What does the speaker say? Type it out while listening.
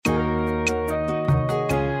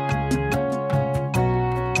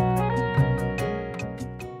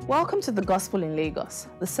Welcome to the Gospel in Lagos,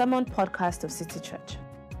 the sermon podcast of City Church.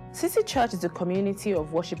 City Church is a community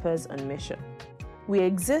of worshippers on mission. We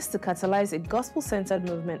exist to catalyze a gospel-centered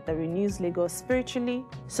movement that renews Lagos spiritually,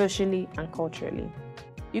 socially, and culturally.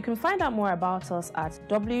 You can find out more about us at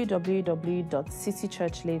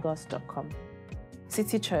www.citychurchlagos.com.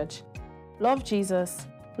 City Church. Love Jesus,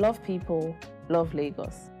 love people, love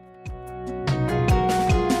Lagos.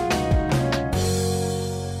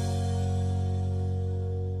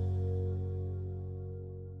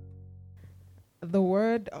 The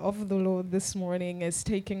word of the Lord this morning is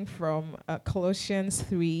taken from Colossians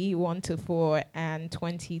 3, 1-4 and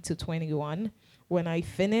 20-21. When I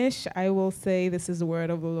finish, I will say, "This is the word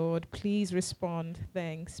of the Lord." Please respond,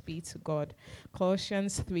 "Thanks be to God."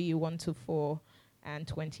 Colossians 3, 1-4 and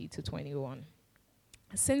 20-21.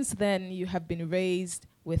 Since then you have been raised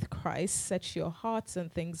with Christ. Set your hearts on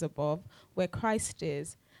things above, where Christ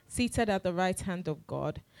is, seated at the right hand of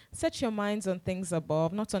God. Set your minds on things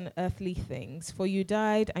above, not on earthly things. For you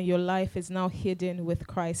died, and your life is now hidden with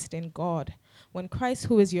Christ in God. When Christ,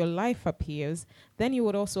 who is your life, appears, then you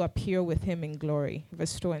would also appear with him in glory.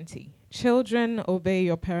 Verse 20. Children, obey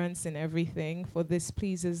your parents in everything, for this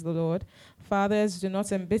pleases the Lord. Fathers, do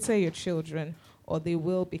not embitter your children, or they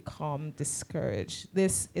will become discouraged.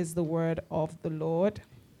 This is the word of the Lord.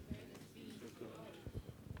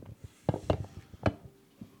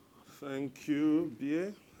 Thank you,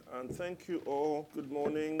 Bie, and thank you all. Good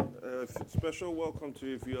morning. Special welcome to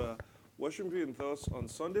you if you are worshiping with us on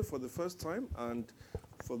Sunday for the first time, and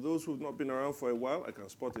for those who've not been around for a while, I can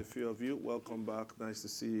spot a few of you. Welcome back. Nice to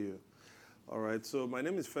see you. All right, so my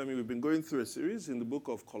name is Femi. We've been going through a series in the book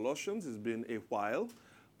of Colossians. It's been a while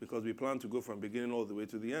because we plan to go from beginning all the way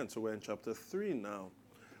to the end. So we're in chapter 3 now,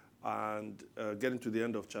 and getting to the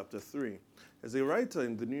end of chapter 3. There's a writer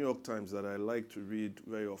in the New York Times that I like to read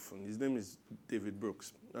very often. His name is David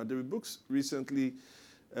Brooks. Now, David Brooks recently,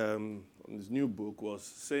 on his new book, was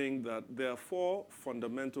saying that there are 4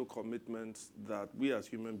 fundamental commitments that we as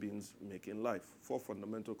human beings make in life. 4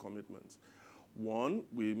 fundamental commitments. 1,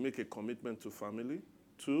 we make a commitment to family.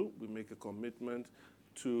 2, we make a commitment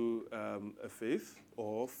to a faith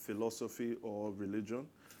or philosophy or religion.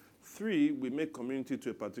 3, we make community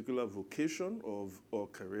to a particular vocation or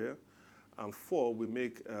career. And 4, we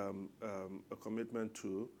make a commitment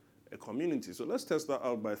to a community. So let's test that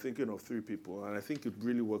out by thinking of 3 people, and I think it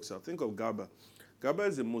really works out. Think of Garba. Garba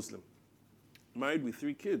is a Muslim, married with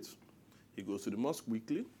 3 kids. He goes to the mosque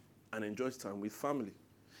weekly and enjoys time with family.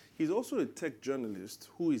 He's also a tech journalist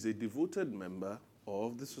who is a devoted member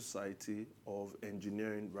of the Society of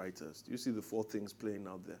Engineering Writers. Do you see the 4 things playing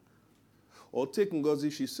out there? Or take Ngozi,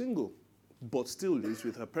 she's single, but still lives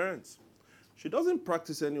with her parents. She doesn't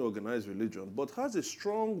practice any organized religion, but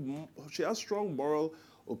she has strong moral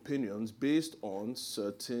opinions based on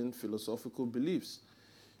certain philosophical beliefs.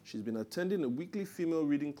 She's been attending a weekly female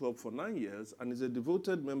reading club for 9 years and is a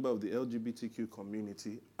devoted member of the LGBTQ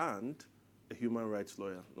community and a human rights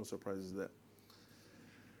lawyer. No surprises there.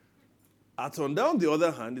 Aton, on the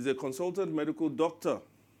other hand, is a consultant medical doctor,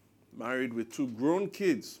 married with 2 grown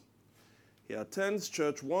kids. He attends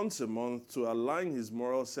church once a month to align his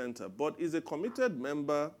moral center, but is a committed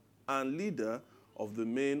member and leader of the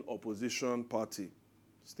main opposition party,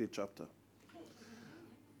 state chapter.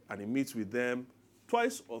 And he meets with them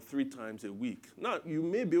 2 or 3 times a week. Now, you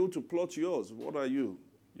may be able to plot yours. What are you?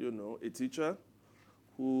 A teacher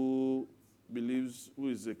who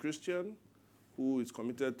is a Christian, who is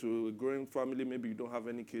committed to a growing family. Maybe you don't have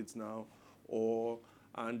any kids now,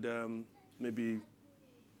 maybe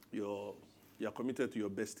you're committed to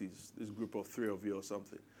your besties, this group of 3 of you or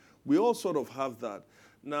something. We all sort of have that.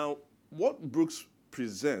 Now, what Brooks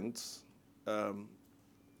presents,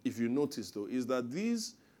 if you notice though, is that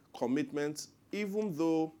these commitments, even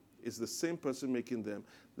though it's the same person making them,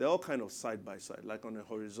 they're all kind of side by side, like on a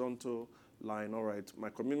horizontal line. All right,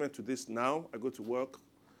 my commitment to this now, I go to work,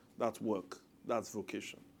 that's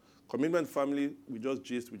vocation. Commitment to family, we just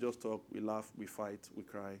gist, we just talk, we laugh, we fight, we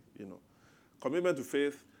cry, Commitment to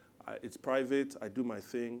faith, it's private, I do my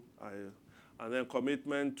thing. And then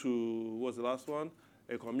commitment to, what's the last one?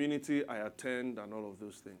 A community, I attend, and all of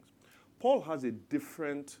those things. Paul has a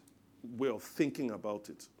different way of thinking about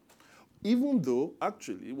it. Even though,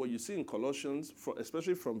 actually, what you see in Colossians,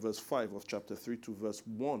 especially from verse 5 of chapter 3 to verse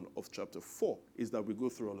 1 of chapter 4, is that we go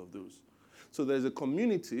through all of those. So there's a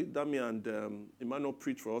community, Dami and Emmanuel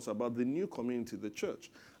preached for us about the new community, the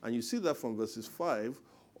church. And you see that from verses 5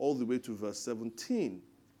 all the way to verse 17.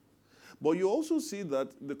 But you also see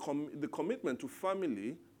that the commitment to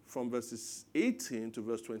family from verses 18 to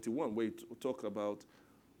verse 21, where you talk about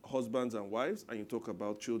husbands and wives, and you talk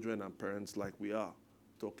about children and parents like we are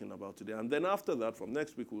talking about today. And then after that, from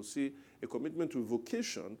next week, we'll see a commitment to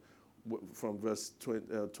vocation from verse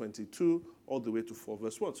 22 all the way to 4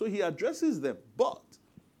 verse 1. So he addresses them. But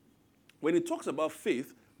when he talks about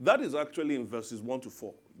faith, that is actually in verses 1 to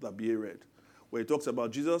 4 that B.A. read, where he talks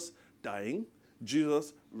about Jesus dying,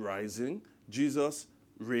 Jesus rising, Jesus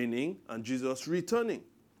reigning, and Jesus returning.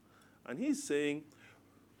 And he's saying,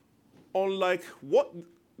 unlike what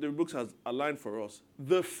the book has aligned for us,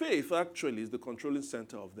 the faith actually is the controlling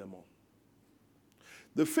center of them all.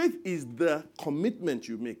 The faith is the commitment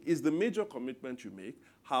you make, is the major commitment you make.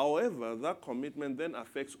 However, that commitment then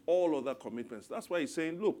affects all other commitments. That's why he's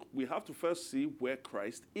saying, look, we have to first see where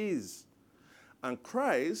Christ is. And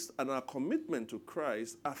Christ and our commitment to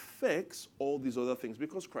Christ affects all these other things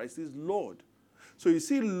because Christ is Lord. So you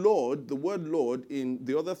see Lord, the word Lord, in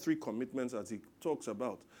the other three commitments as he talks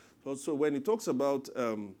about. So when he talks about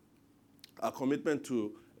our commitment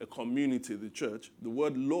to a community, the church, the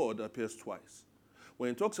word Lord appears twice. When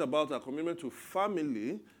he talks about our commitment to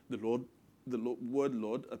family, the word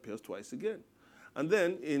Lord appears twice again. And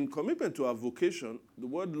then in commitment to our vocation, the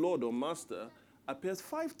word Lord or Master appears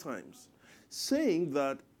 5 times, saying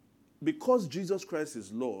that because Jesus Christ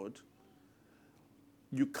is Lord,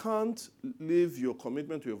 you can't live your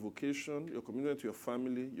commitment to your vocation, your commitment to your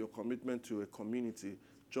family, your commitment to a community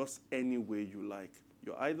just any way you like.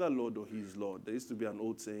 You're either Lord or he is Lord. There used to be an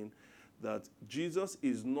old saying that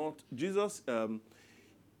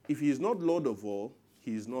if he is not Lord of all,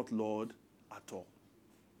 he is not Lord at all.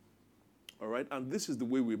 All right? And this is the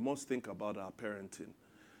way we must think about our parenting.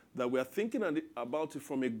 That we are thinking about it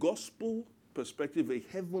from a gospel perspective, a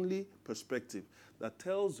heavenly perspective, that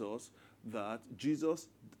tells us that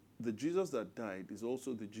the Jesus that died is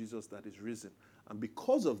also the Jesus that is risen. And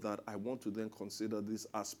because of that, I want to then consider these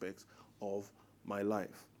aspects of my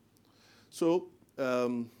life. So,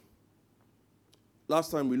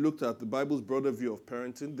 last time we looked at the Bible's broader view of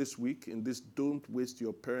parenting. This week, in this Don't Waste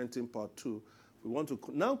Your Parenting Part 2, we want to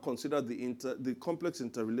now consider the complex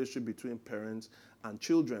interrelationship between parents and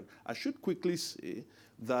children. I should quickly say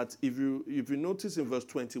that if you notice in verse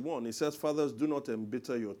 21, it says, "Fathers, do not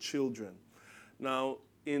embitter your children." Now,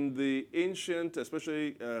 in the ancient,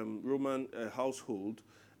 especially Roman household,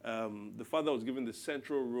 the father was given the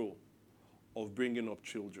central role of bringing up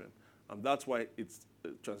children. And that's why it's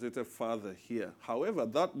translated father here. However,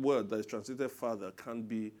 that word that is translated father can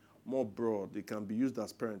be more broad. It can be used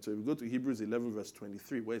as parent. So if we go to Hebrews 11, verse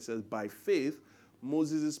 23, where it says, "By faith,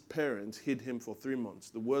 Moses' parents hid him for 3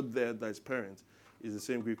 months." The word there that is parent is the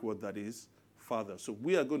same Greek word that is father. So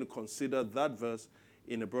we are going to consider that verse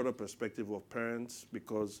in a broader perspective of parents,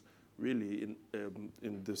 because really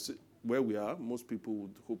in this, where we are, most people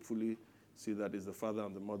would hopefully see that it's the father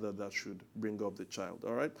and the mother that should bring up the child.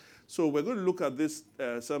 All right? So we're going to look at this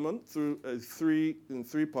sermon through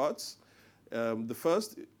three parts. The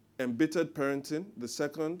first, embittered parenting. The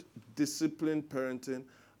second, disciplined parenting.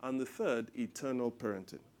 And the third, eternal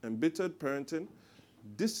parenting. Embittered parenting,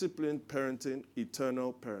 disciplined parenting,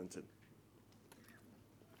 eternal parenting.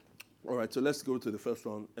 All right, so let's go to the first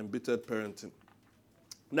one, embittered parenting.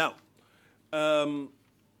 Now,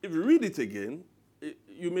 if you read it again,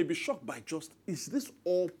 you may be shocked by is this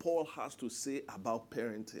all Paul has to say about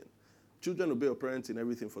parenting? Children, obey your parents in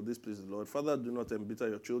everything, for this pleases the Lord. Father, do not embitter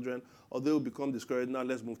your children, or they will become discouraged. Now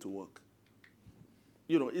let's move to work.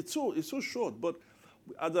 It's so short, but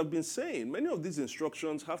as I've been saying, many of these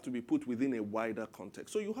instructions have to be put within a wider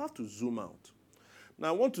context. So you have to zoom out. Now,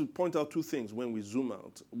 I want to point out 2 things when we zoom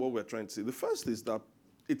out, what we're trying to say. The first is that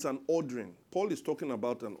it's an ordering. Paul is talking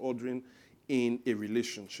about an ordering in a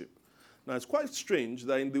relationship. Now, it's quite strange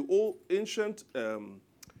that in the old ancient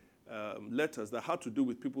letters that had to do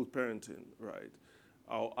with people's parenting, right,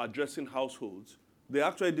 or addressing households, they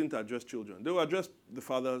actually didn't address children. They would address the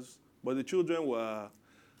fathers, but the children were,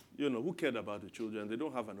 who cared about the children? They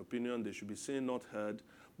don't have an opinion. They should be seen, not heard.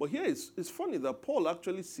 But here it's funny that Paul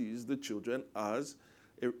actually sees the children as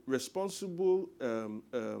responsible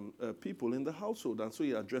people in the household, and so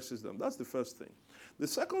he addresses them. That's the first thing. The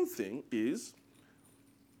second thing is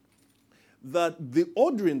that the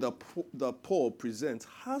ordering that Paul presents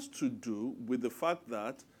has to do with the fact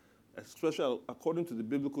that, especially according to the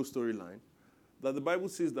biblical storyline, that the Bible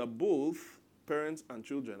says that both parents and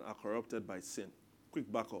children are corrupted by sin.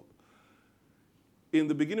 Quick backup. In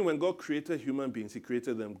the beginning, when God created human beings, he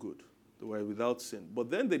created them good. They were without sin. But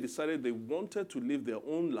then they decided they wanted to live their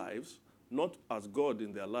own lives, not as God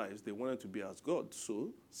in their lives. They wanted to be as God.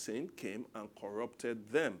 So sin came and corrupted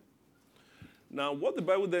them. Now, what the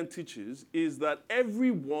Bible then teaches is that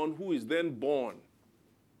everyone who is then born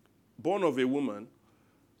of a woman,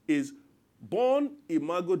 is born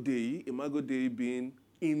imago Dei being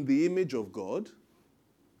in the image of God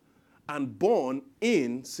and born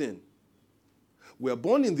in sin. We are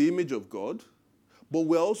born in the image of God, but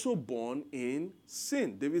we're also born in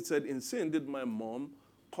sin. David said, in sin did my mom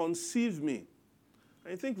conceive me.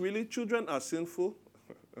 And you think, really, children are sinful?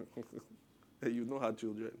 You know how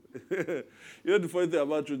children. The funny thing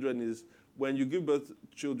about children is when you give birth to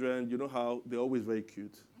children, you know how they're always very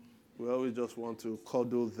cute. We always just want to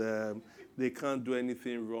cuddle them. They can't do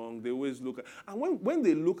anything wrong. They always look at... And when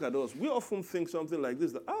they look at us, we often think something like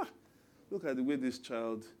this, that, look at the way this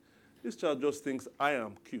child just thinks I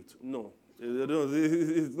am cute. No,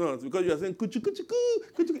 it's not. Because you are saying, kuchi, kuchi,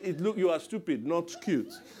 kuchi. You are stupid, not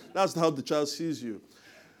cute. That's how the child sees you.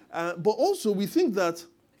 But also, we think that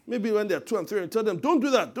maybe when they're 2 and 3, and tell them, don't do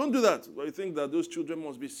that. But we think that those children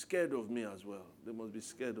must be scared of me as well. They must be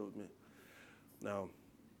scared of me. Now,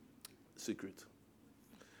 secret.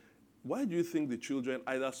 Why do you think the children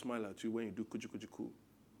either smile at you when you do kuchi, kuchi, ku,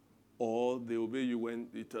 or they obey you when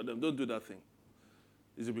you tell them, don't do that thing?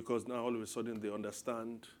 Is it because now all of a sudden they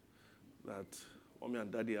understand that mommy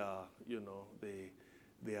and daddy are, they're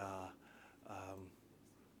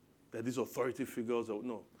these authority figures? Or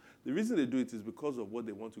no. The reason they do it is because of what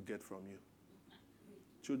they want to get from you.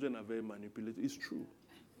 Children are very manipulative. It's true.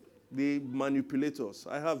 They manipulate us.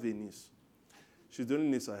 I have a niece. She's the only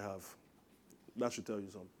niece I have. That should tell you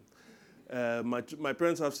something. My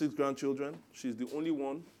parents have 6 grandchildren. She's the only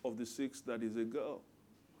one of the 6 that is a girl.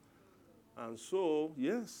 And so,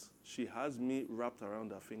 yes, she has me wrapped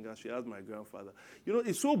around her finger. She has my grandfather.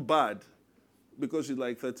 It's so bad, because she's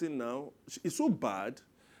like 13 now. It's so bad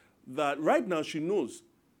that right now she knows.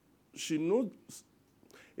 She knows.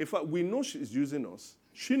 In fact, we know she's using us.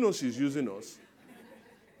 She knows she's using us.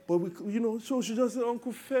 But, so she just said,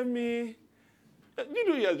 Uncle Femi,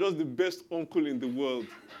 you're just the best uncle in the world.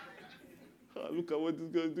 Look at what this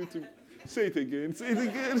girl did to me. Say it again.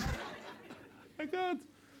 I can't.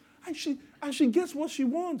 And she gets what she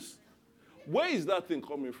wants. Where is that thing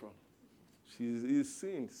coming from? She's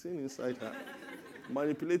sin inside her,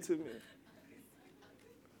 manipulating me.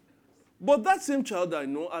 But that same child I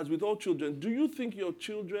know, as with all children, do you think your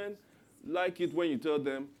children like it when you tell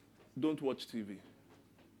them, don't watch TV?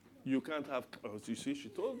 You can't have, you see,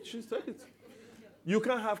 she said it. You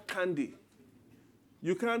can't have candy.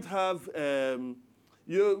 You can't have,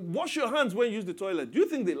 you wash your hands when you use the toilet. Do you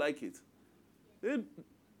think they like it?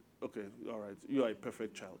 Okay, all right. You are a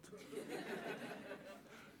perfect child.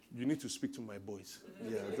 You need to speak to my boys.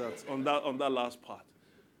 Yeah, that's on that last part.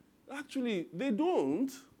 Actually, they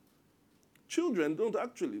don't. Children don't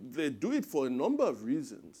actually. They do it for a number of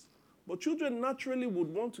reasons. But children naturally would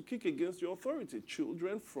want to kick against your authority.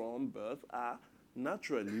 Children from birth are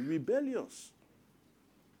naturally rebellious.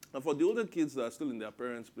 And for the older kids that are still in their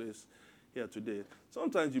parents' place here today,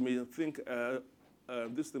 sometimes you may think,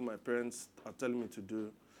 this thing my parents are telling me to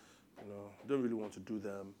do, don't really want to do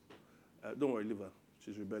them. Don't worry, leave her.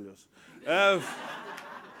 She's rebellious.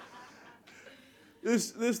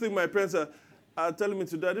 This thing my parents are telling me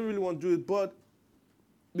to do, I don't really want to do it, but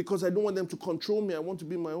because I don't want them to control me, I want to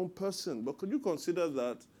be my own person. But could you consider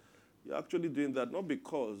that you're actually doing that not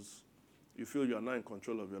because you feel you are not in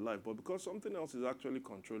control of your life, but because something else is actually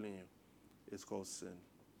controlling you? It's called sin.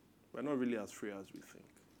 We're not really as free as we think.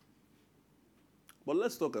 But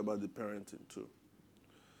let's talk about the parenting too.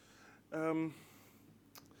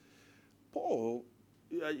 Paul,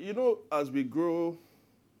 as we grow,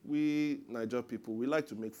 we Niger people, we like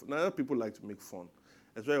to make fun. Niger people like to make fun.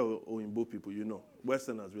 Especially Oyinbo people,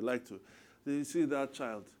 Westerners, we like to. You see that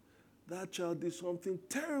child did something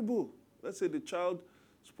terrible. Let's say the child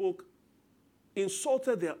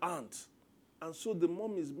insulted their aunt. And so the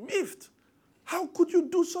mom is miffed. How could you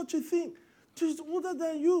do such a thing? She's older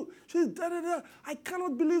than you. She's da-da-da. I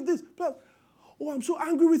cannot believe this. Oh, I'm so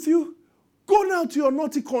angry with you. Go now to your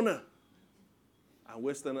naughty corner. And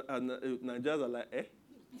Nigerians are like,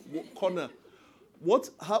 What corner? What?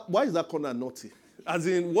 Why is that corner naughty? As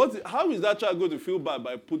in, how is that child going to feel bad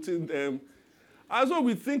by putting them? And so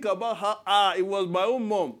we think about how, it was my own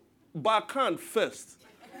mom. Backhand first.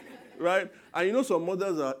 Right? And some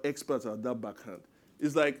mothers are experts at that backhand.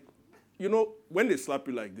 It's like, when they slap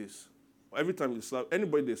you like this, every time you slap,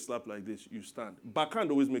 anybody they slap like this, you stand.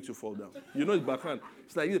 Backhand always makes you fall down. It's backhand.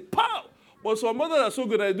 It's like, pow! But some mothers are so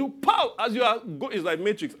good that they do, pow! As you are, it's like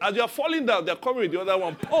Matrix. As you are falling down, they're coming with the other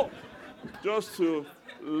one, pow! Just to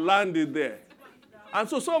land it there. And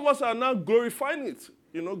so some of us are now glorifying it,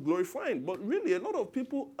 glorifying. But really, a lot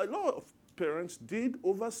of parents did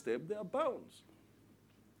overstep their bounds.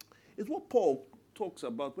 It's what Paul talks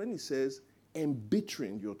about when he says,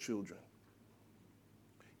 embittering your children.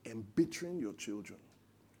 Embittering your children.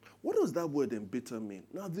 What does that word embitter mean?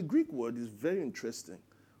 Now, the Greek word is very interesting,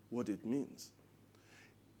 what it means.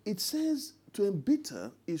 It says to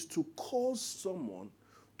embitter is to cause someone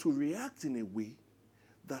to react in a way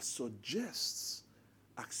that suggests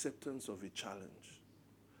acceptance of a challenge.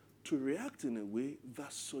 To react in a way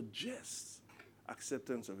that suggests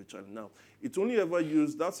acceptance of a challenge. Now, it's only ever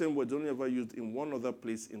used, that same word is only ever used in one other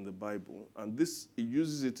place in the Bible, and this, it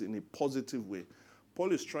uses it in a positive way.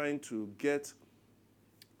 Paul is trying to get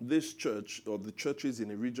this church, or the churches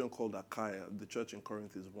in a region called Achaia, the church in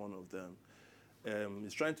Corinth is one of them.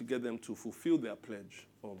 He's trying to get them to fulfill their pledge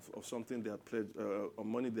of something they had pledged, or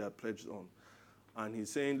money they had pledged on. And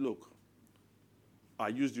he's saying, look, I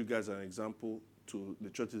used you guys as an example to the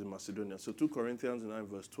churches in Macedonia. So 2 Corinthians 9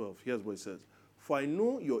 verse 12, here's what it says. For I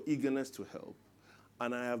know your eagerness to help,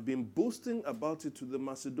 and I have been boasting about it to the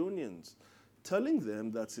Macedonians, telling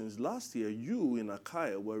them that since last year you in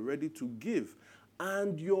Achaia were ready to give,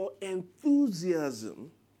 and your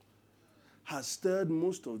enthusiasm has stirred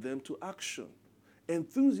most of them to action.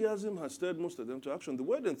 Enthusiasm has stirred most of them to action. The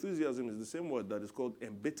word enthusiasm is the same word that is called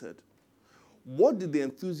embittered. What did the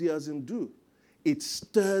enthusiasm do? It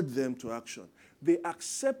stirred them to action. They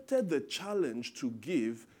accepted the challenge to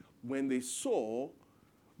give when they saw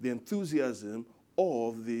the enthusiasm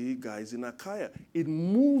of the guys in Achaia. It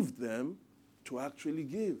moved them to actually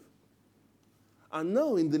give. And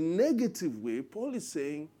now in the negative way, Paul is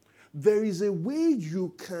saying there is a way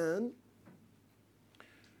you can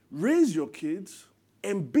raise your kids,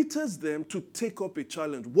 embitters them to take up a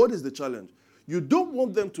challenge. What is the challenge? You don't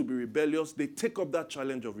want them to be rebellious. They take up that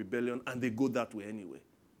challenge of rebellion and they go that way anyway.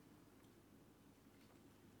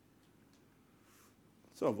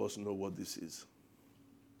 Some of us know what this is.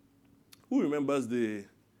 Who remembers the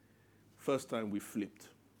first time we flipped?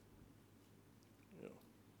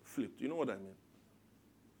 Flipped. You know what I mean?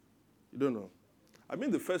 You don't know. I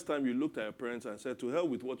mean the first time you looked at your parents and said, to hell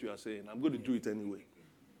with what you are saying, I'm going to do it anyway.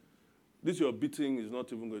 This your beating is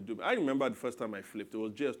not even going to do it. I remember the first time I flipped. It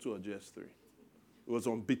was JS2 or JS3. It was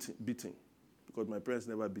on beating because my parents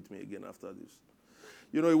never beat me again after this.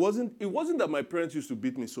 You know, it wasn't that my parents used to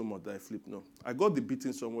beat me so much that I flipped. No. I got the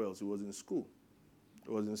beating somewhere else. It was in school.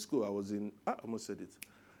 I almost said it.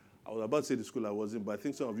 I was about to say the school I was in, but I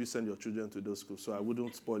think some of you send your children to those schools, so I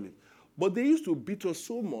wouldn't spoil it. But they used to beat us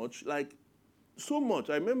so much, so much.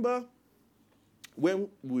 I remember when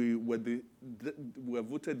we were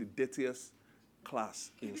voted the dirtiest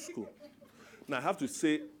class in school. Now, I have to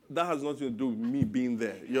say, that has nothing to do with me being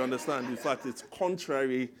there. You understand? In fact, it's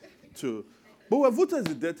contrary to... But we were voted as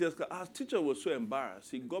the dirtiest class. Our teacher was so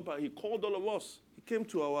embarrassed. He got back, he called all of us. He came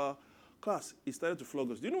to our class. He started to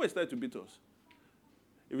flog us. Do you know why he started to beat us?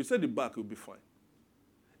 If you said the back, it would be fine.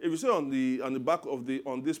 If you say on the back of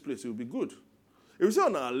on this place, it would be good. If you say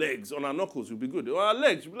on our legs, on our knuckles, it would be good. On our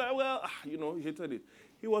legs, you'd be like, well, he hated it.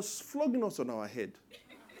 He was flogging us on our head.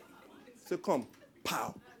 So come,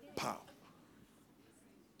 pow, pow.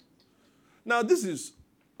 Now this is,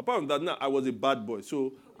 apart from that, now I was a bad boy,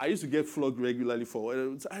 so I used to get flogged regularly for.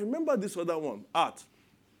 I remember this other one, art.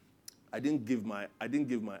 I didn't give my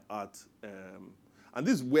art. And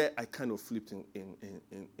this is where I kind of flipped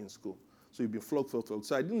in school. So you've been flogged.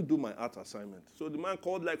 So I didn't do my art assignment. So the man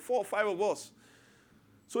called like 4 or 5 of us.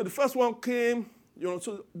 So the first one came,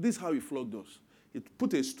 so this is how he flogged us. He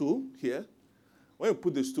put a stool here. When you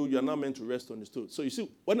put the stool, you're not meant to rest on the stool. So you see,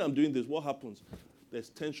 when I'm doing this, what happens? There's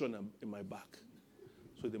tension in my back.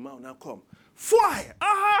 So the man will now come. Fly!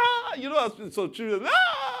 Ah! So children,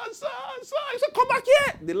 sir, come back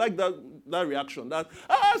here. They like that reaction.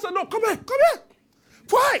 So no, come here.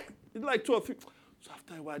 Fly! It's like 2 or 3. So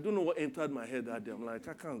after a while, I don't know what entered my head that day. I'm like,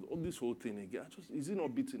 I can't, all this whole thing again. Is it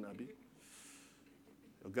not beating, Abi?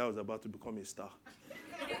 The guy was about to become a star.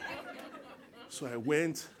 So I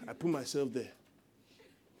went, I put myself there.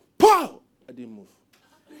 Pow! I didn't move.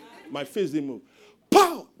 My face didn't move.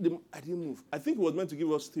 Pow! I didn't move. I think he was meant to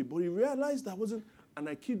give us 3, but he realized that wasn't, and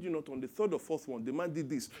I kid you not, on the 3rd or 4th one, the man did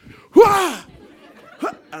this. Wah!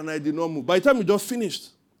 And I did not move. By the time he just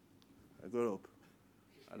finished, I got up.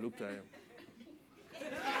 I looked at him.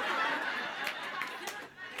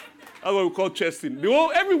 That's what we call chesting.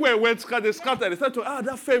 Everywhere went scattered. They started to,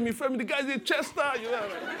 that Femi, the guy's a chester.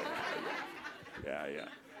 Yeah.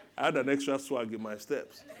 I had an extra swag in my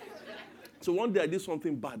steps. So one day I did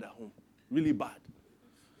something bad at home, really bad.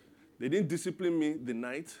 They didn't discipline me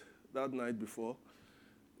that night before.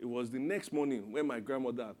 It was the next morning when my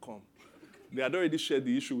grandmother had come. They had already shared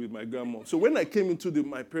the issue with my grandma. So when I came into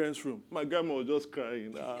my parents' room, my grandma was just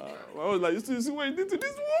crying. I was like, you see what you did to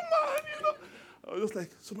this woman, I was just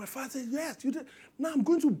like, so my father said, yes, you did. Now I'm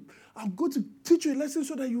going to teach you a lesson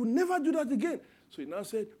so that you will never do that again. So he now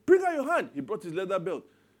said, bring out your hand. He brought his leather belt.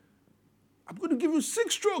 I'm going to give you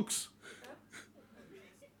 6 strokes.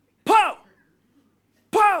 Pow!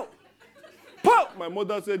 Pow! Pow! My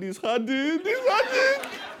mother said, he's hardened. He's hardened.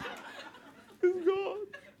 He's gone.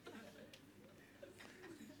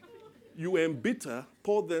 You embitter,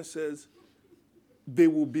 Paul then says, they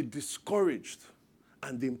will be discouraged.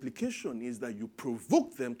 And the implication is that you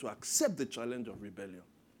provoke them to accept the challenge of rebellion.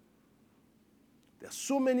 There are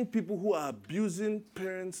so many people who are abusing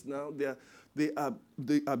parents now.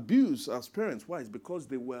 They abuse as parents. Why? It's because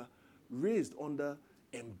they were raised under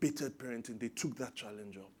embittered parenting. They took that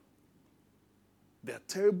challenge up. They are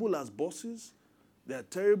terrible as bosses. They are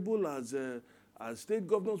terrible as state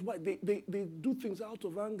governors. Why? They do things out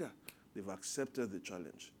of anger. They've accepted the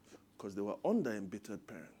challenge because they were under embittered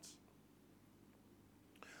parents.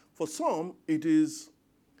 For some, it is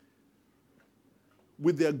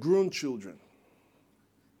with their grown children.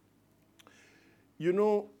 You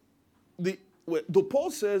know, though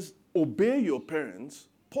Paul says, obey your parents,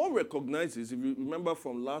 Paul recognizes, if you remember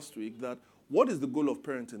from last week, that what is the goal of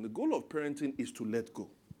parenting? The goal of parenting is to let go.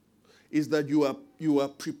 Is that you are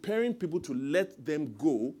preparing people to let them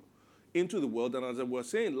go into the world. And as I was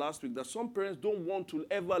saying last week, that some parents don't want to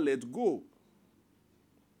ever let go.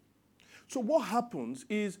 So what happens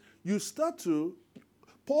is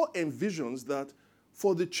Paul envisions that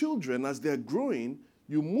for the children, as they're growing,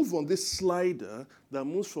 you move on this slider that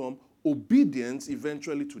moves from obedience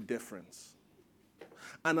eventually to deference.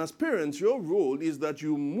 And as parents, your role is that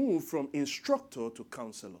you move from instructor to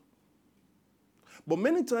counselor. But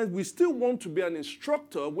many times we still want to be an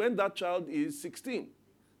instructor when that child is 16.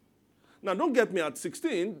 Now, don't get me, at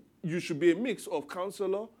 16, you should be a mix of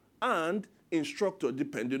counselor and instructor,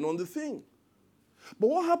 depending on the thing. But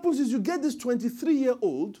what happens is you get this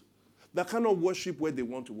 23-year-old that cannot worship where they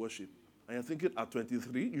want to worship. And you're thinking, at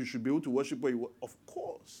 23, you should be able to worship where you want. Of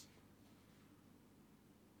course.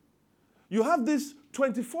 You have this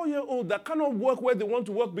 24-year-old that cannot work where they want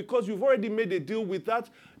to work because you've already made a deal with that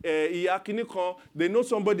Iyakinikon. They know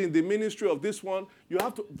somebody in the ministry of this one.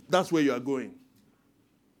 That's where you are going.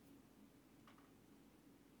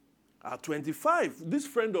 At 25, this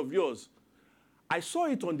friend of yours, I saw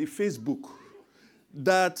it on the Facebook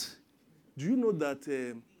that, do you know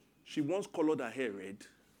that she once colored her hair red?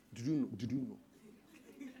 Did you know?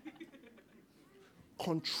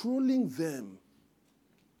 Controlling them.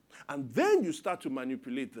 And then you start to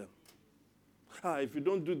manipulate them. If you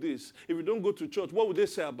don't do this, if you don't go to church, what would they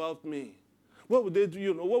say about me? What would they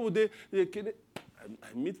do? What would they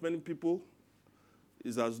I meet many people.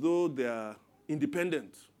 It's as though they are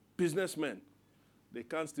independent businessmen. They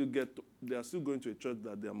are still going to a church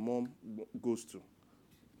that their mom goes to.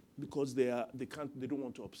 Because they don't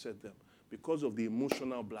want to upset them. Because of the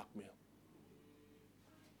emotional blackmail.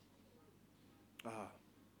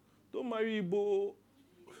 Don't marry Igbo.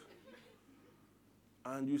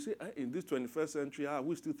 And you say, in this 21st century,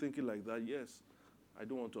 we're still thinking like that. Yes, I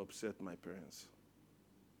don't want to upset my parents.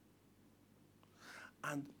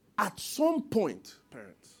 And at some point,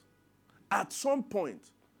 parents, that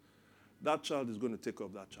child is going to take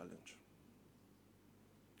up that challenge.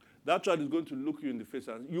 That child is going to look you in the face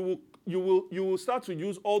and you will start to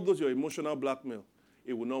use all those your emotional blackmail.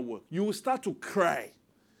 It will not work. You will start to cry.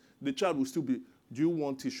 The child will still be, do you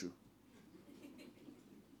want tissue?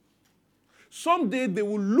 Someday they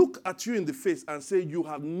will look at you in the face and say, you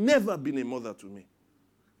have never been a mother to me.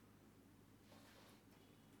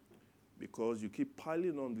 Because you keep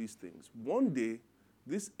piling on these things. One day,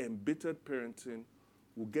 this embittered parenting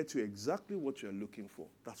will get you exactly what you're looking for.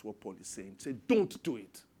 That's what Paul is saying. Say, don't do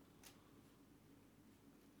it.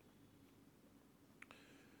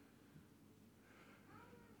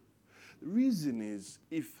 The reason is,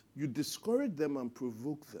 if you discourage them and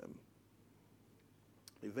provoke them,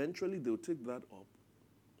 eventually they'll take that up.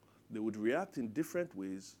 They would react in different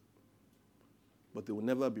ways, but they will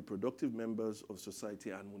never be productive members of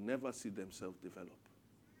society and will never see themselves develop.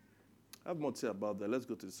 I have more to say about that. Let's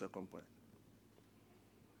go to the second point.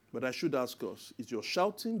 But I should ask us, is your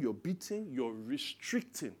shouting, your beating, your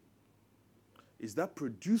restricting, is that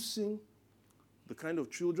producing the kind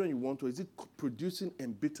of children you want, or is it producing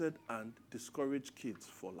embittered and discouraged kids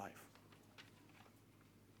for life?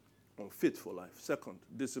 Unfit for life. Second,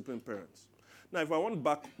 disciplined parents. Now, if I want to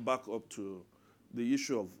back up to the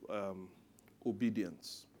issue of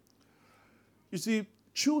obedience. You see,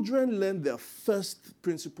 children learn their first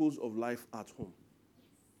principles of life at home.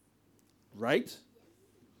 Right?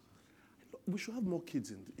 We should have more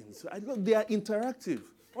kids in they are interactive.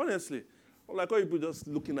 Honestly. Like all people just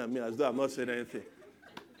looking at me as though I'm not saying anything.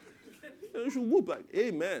 You should whoop like,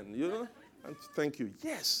 amen, and thank you.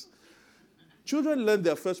 Yes. Children learn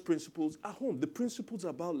their first principles at home. The principles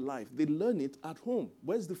about life, they learn it at home.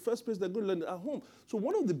 Where's the first place they're going to learn it? At home. So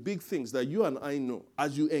one of the big things that you and I know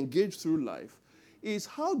as you engage through life is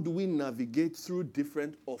how do we navigate through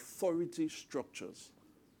different authority structures?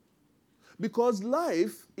 Because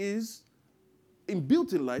life is,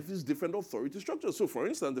 inbuilt in life is different authority structures. So for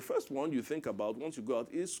instance, the first one you think about once you go out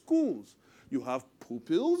is schools. You have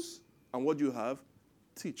pupils, and what do you have?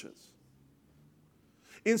 Teachers.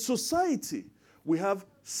 In society, we have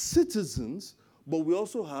citizens, but we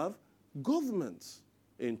also have governments.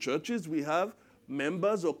 In churches, we have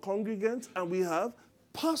members or congregants, and we have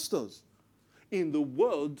pastors. In the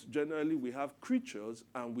world, generally, we have creatures,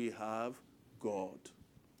 and we have God.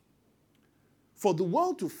 For the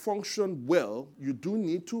world to function well, you do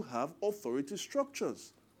need to have authority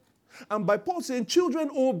structures. And by Paul saying, children,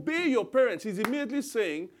 obey your parents, he's immediately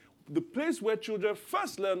saying, the place where children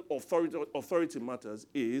first learn authority matters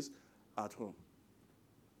is at home.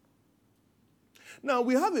 Now,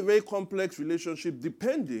 we have a very complex relationship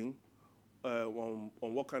depending on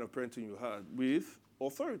what kind of parenting you had with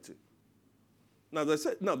authority. Now, as I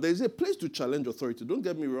said, there's a place to challenge authority. Don't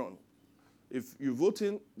get me wrong. If you vote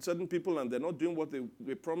in certain people and they're not doing what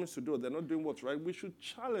they promised to do, or they're not doing what's right, we should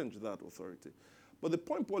challenge that authority. But the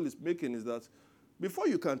point Paul is making is that before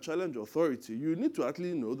you can challenge authority, you need to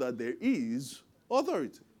actually know that there is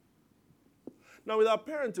authority. Now, with our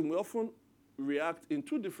parenting, we often react in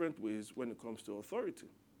two different ways when it comes to authority.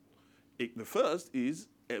 The first is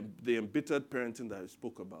the embittered parenting that I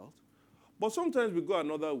spoke about. But sometimes we go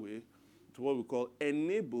another way to what we call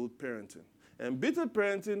enabled parenting. Embittered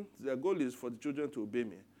parenting, their goal is for the children to obey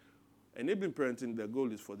me. Enabling parenting, their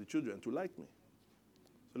goal is for the children to like me.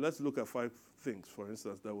 So let's look at 5 things, for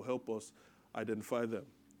instance, that will help us identify them.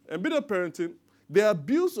 Embittered parenting, they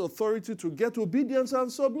abuse authority to get obedience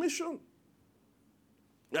and submission.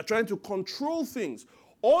 They're trying to control things.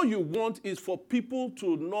 All you want is for people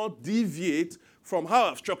to not deviate from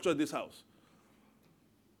how I've structured this house.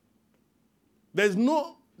 There's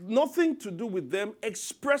nothing to do with them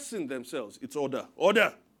expressing themselves. It's order.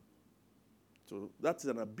 Order. So that's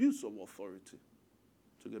an abuse of authority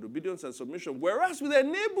to get obedience and submission. Whereas with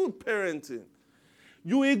enabled parenting,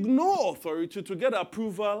 you ignore authority to get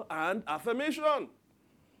approval and affirmation.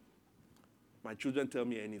 My children tell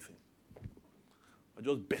me anything.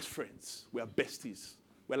 We're just best friends. We are besties.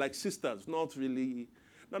 We're like sisters, not really.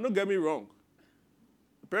 Now, don't get me wrong.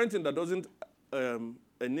 Parenting that doesn't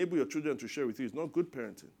enable your children to share with you is not good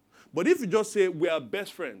parenting. But if you just say, we are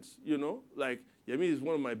best friends, like Yemi is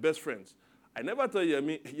one of my best friends, I never tell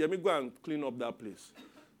Yemi, go and clean up that place.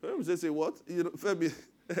 Femi say, what? Femi,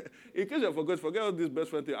 in case you forget all this best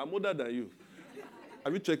friend thing, I'm older than you.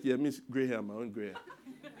 Have you checked Yemi's gray hair, my own gray hair?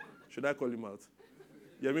 Should I call him out?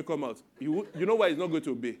 Yemi, come out. You know why he's not going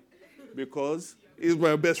to obey? Because he's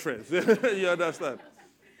my best friend. You understand?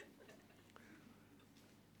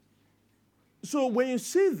 So when you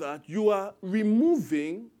say that, you are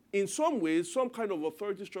removing, in some ways, some kind of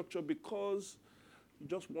authority structure because you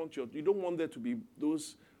just want you don't want there to be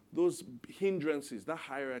those hindrances, that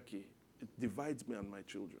hierarchy. It divides me and my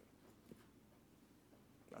children.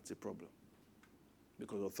 That's a problem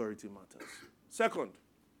because authority matters. Second,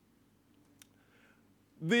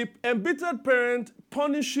 the embittered parent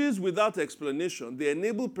punishes without explanation. The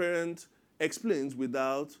enabled parent explains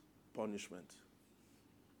without punishment.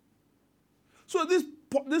 So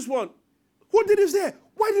this one, who did this there?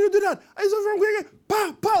 Why did you do that? I said from going,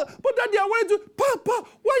 pa, pa. But daddy, I wanted to, pa, pa.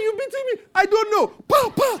 Why are you beating me? I don't know. Pa,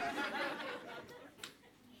 pa.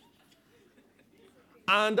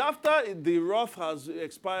 And after the wrath has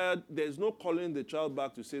expired, there's no calling the child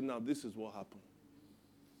back to say, now this is what happened.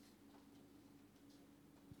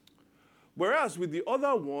 Whereas with the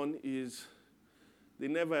other one is, they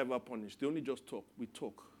never ever punish. They only just talk. We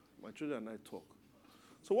talk. My children and I talk.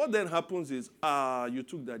 So what then happens is, you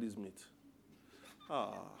took daddy's meat.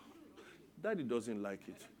 Daddy doesn't like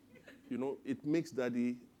it. It makes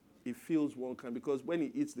daddy, it feels one kind, because when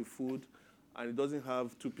he eats the food and he doesn't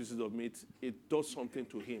have 2 pieces of meat, it does something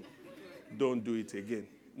to him. Don't do it again.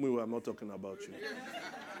 I'm not talking about you.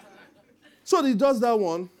 So he does that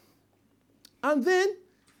one. And then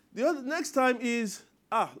the next time is,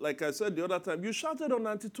 like I said the other time, you shouted on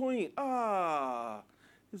Auntie Toyin.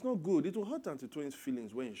 It's not good. It will hurt Auntie Toyin's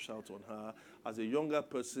feelings when you shout on her as a younger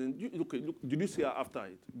person. Look, did you see her after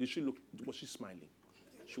it? Was she smiling?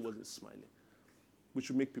 She wasn't smiling. We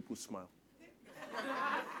should make people smile.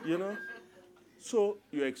 So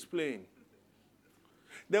you explain.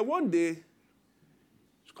 Then one day,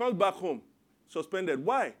 she comes back home, suspended.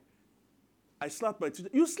 Why? I slapped my teacher.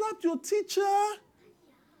 You slapped your teacher?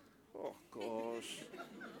 Oh, gosh.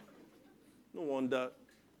 No wonder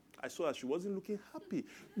I saw her. She wasn't looking happy.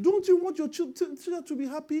 Don't you want your children to be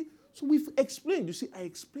happy? So we've explained. You see, I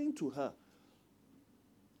explained to her.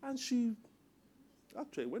 And she,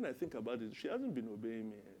 actually, when I think about it, she hasn't been obeying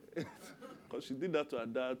me. Because she did that to her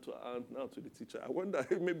dad, to her aunt, now to the teacher. I wonder,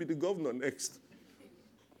 maybe the governor next.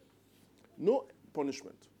 No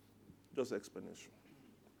punishment, just explanation.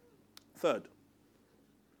 Third,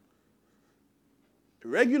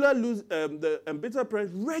 the embittered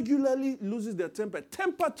parent regularly loses their temper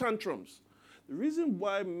tantrums. The reason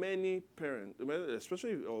why many parents,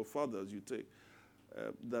 especially or fathers you take,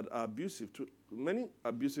 that are abusive, many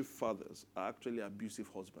abusive fathers are actually abusive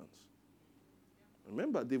husbands.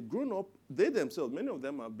 Remember, they've grown up, they themselves, many of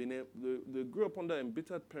them have been, they grew up under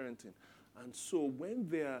embittered parenting. And so when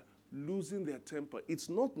they are losing their temper, it's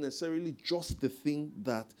not necessarily just the thing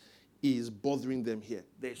that is bothering them here.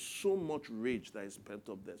 There's so much rage that is pent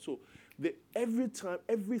up there. So every time,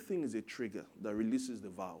 everything is a trigger that releases the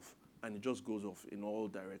valve, and it just goes off in all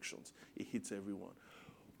directions. It hits everyone.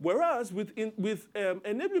 Whereas with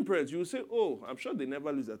enabling parents, you will say, oh, I'm sure they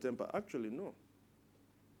never lose their temper. Actually, no.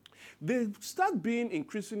 They start being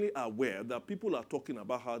increasingly aware that people are talking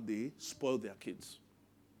about how they spoil their kids.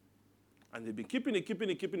 And they've been keeping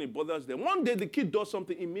it bothers them. One day the kid does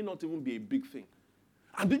something, it may not even be a big thing.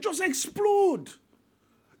 And they just explode.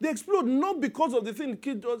 They explode not because of the thing the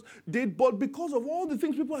kid does, but because of all the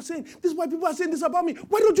things people are saying. This is why people are saying this about me.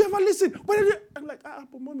 Why don't you ever listen? I'm like,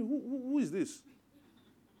 but mommy, who is this?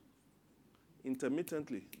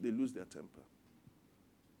 Intermittently, they lose their temper.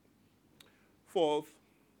 Fourth,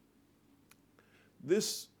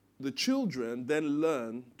 the children then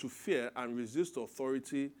learn to fear and resist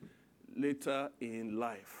authority later in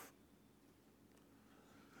life.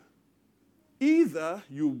 Either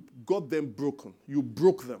you got them broken, you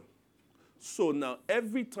broke them. So now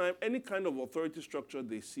every time, any kind of authority structure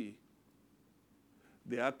they see,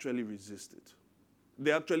 they actually resist it.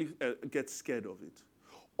 They actually get scared of it.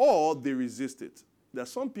 Or they resist it. There are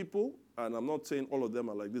some people, and I'm not saying all of them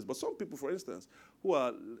are like this, but some people, for instance, who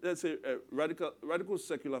are, let's say, radical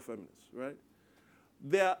secular feminists, right?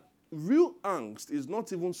 Their real angst is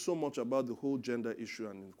not even so much about the whole gender issue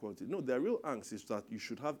and inequality. No, their real angst is that you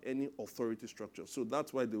should have any authority structure. So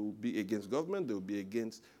that's why they will be against government, they will be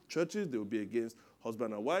against churches, they will be against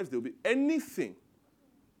husband and wives, they will be anything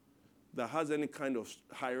that has any kind of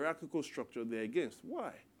hierarchical structure they're against.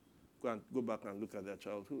 Why? Go back and look at their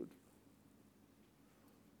childhood.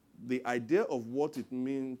 The idea of what it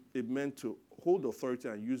meant to hold authority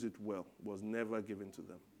and use it well was never given to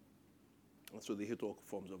them. And so they hate all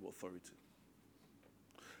forms of authority.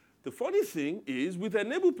 The funny thing is, with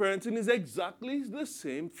enabled parenting is exactly the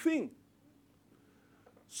same thing.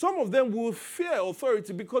 Some of them will fear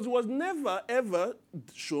authority because it was never, ever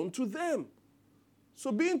shown to them.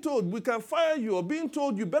 So being told, we can fire you, or being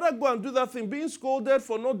told, you better go and do that thing, being scolded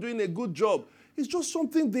for not doing a good job, it's just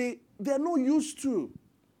something they're not used to.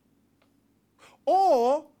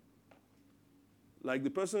 Or, like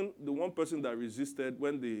the one person that resisted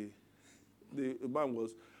when the man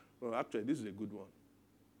was, well, actually, this is a good one.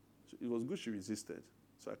 It was good she resisted.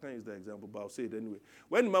 So I can't use that example, but I'll say it anyway.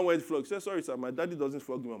 When the man went flog, she said, sorry, sir, my daddy doesn't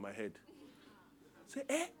flog me on my head. Say,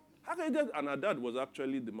 how can you do that? And her dad was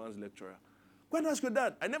actually the man's lecturer. Go and ask your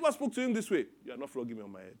dad. I never spoke to him this way. You are not flogging me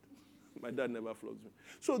on my head. My dad never flogs me.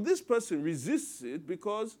 So this person resists it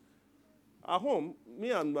because at home,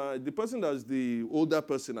 me and the person that's the older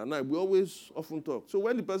person and I, we always often talk. So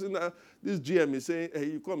when the person, this GM is saying, hey,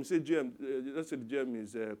 you come, you say, GM, let's say the GM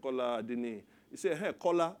is Kola Adini. He say, hey,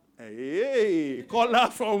 Kola. Hey, Kola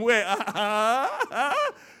from where?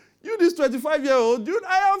 You this 25-year-old, dude,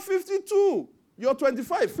 I am 52. You're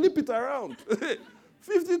 25. Flip it around.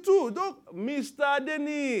 52. Don't, Mr.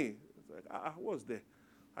 Denny. It's like, what's there?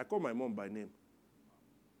 I call my mom by name.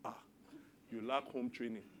 You lack home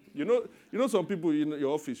training. You know some people in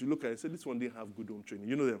your office, you look at it and say, this one didn't have good home training.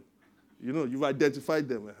 You know them. You know, you've identified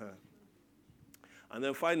them. And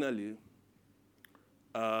then finally,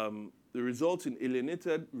 the result in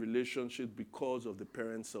alienated relationships because of the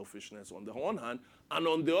parent's selfishness on the one hand, and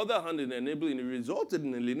on the other hand, in enabling, it resulted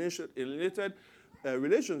in alienated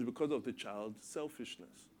relations because of the child's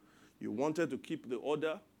selfishness. You wanted to keep the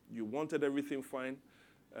order. You wanted everything fine,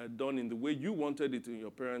 done in the way you wanted it in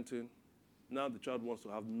your parenting. Now the child wants to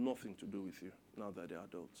have nothing to do with you, now that they're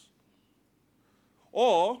adults.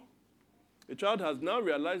 Or the child has now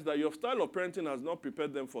realized that your style of parenting has not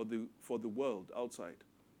prepared them for the world outside.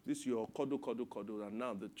 This is your cuddle, and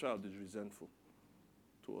now the child is resentful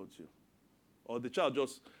towards you. Or the child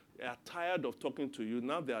just are tired of talking to you.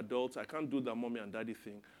 Now they're adults. I can't do that mommy and daddy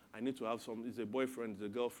thing. I need to have it's a boyfriend, it's a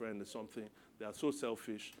girlfriend, it's something. They are so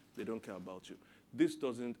selfish, they don't care about you. This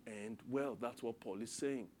doesn't end well. That's what Paul is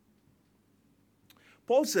saying.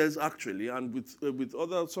 Paul says, actually, and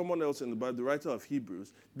with someone else in the Bible, the writer of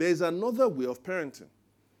Hebrews, there's another way of parenting.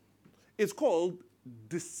 It's called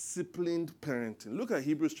disciplined parenting. Look at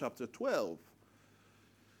Hebrews chapter 12.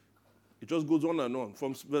 It just goes on and on.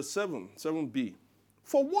 From verse 7b.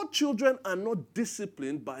 For what children are not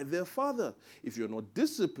disciplined by their father? If you're not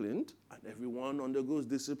disciplined, and everyone undergoes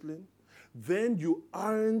discipline, then you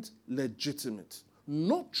aren't legitimate.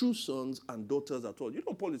 Not true sons and daughters at all. You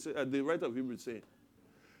know Paul is saying, the writer of Hebrews is saying,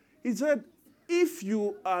 he said, if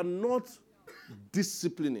you are not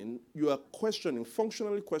disciplining, you are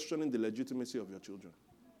functionally questioning the legitimacy of your children.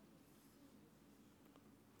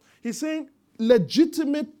 He's saying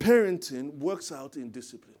legitimate parenting works out in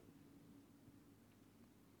discipline.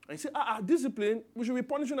 And he said, discipline, we should be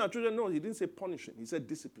punishing our children. No, he didn't say punishing. He said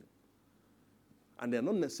discipline. And they're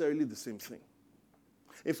not necessarily the same thing.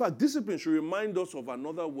 In fact, discipline should remind us of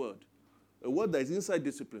another word, a word that is inside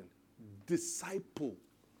discipline, disciple.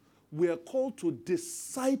 We are called to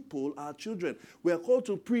disciple our children. We are called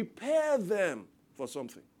to prepare them for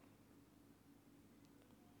something.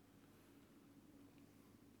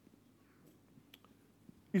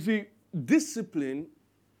 You see, discipline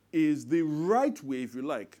is the right way, if you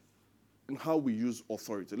like, in how we use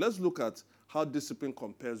authority. Let's look at how discipline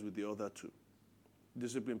compares with the other two.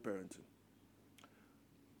 Discipline parenting.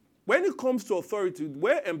 When it comes to authority,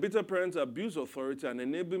 where embittered parents abuse authority and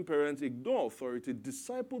enabling parents ignore authority,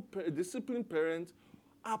 disciplined parents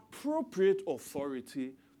appropriate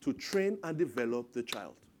authority to train and develop the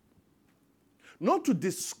child. Not to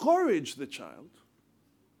discourage the child,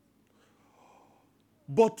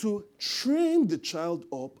 but to train the child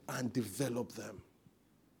up and develop them.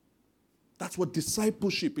 That's what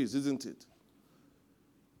discipleship is, isn't it?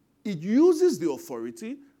 It uses the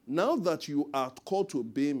authority. Now that you are called to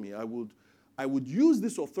obey me, I would use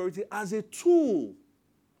this authority as a tool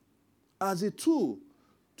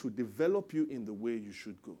to develop you in the way you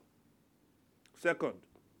should go. Second,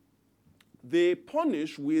 they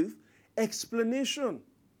punish with explanation.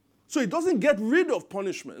 So it doesn't get rid of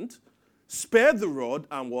punishment, spare the rod,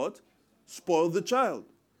 and what? Spoil the child.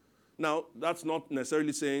 Now, that's not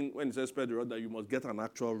necessarily saying, when it says spare the rod, that you must get an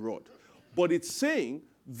actual rod. But it's saying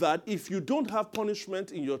that if you don't have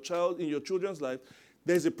punishment in your children's life,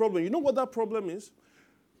 there's a problem. You know what that problem is?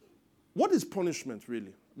 What is punishment,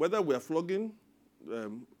 really? Whether we are flogging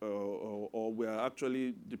or we are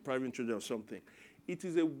actually depriving children of something. It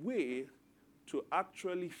is a way to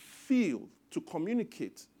actually feel, to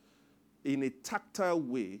communicate in a tactile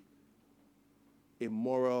way a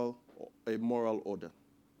moral order.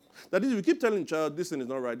 That is, if you keep telling the child, this thing is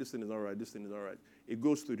not right, this thing is not right, this thing is not right, it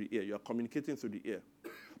goes through the ear. You are communicating through the ear.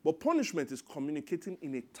 But punishment is communicating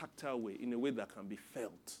in a tactile way, in a way that can be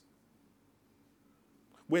felt.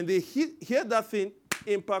 When they hear that thing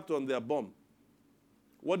impact on their bum,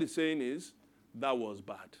 what it's saying is, that was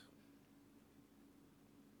bad.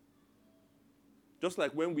 Just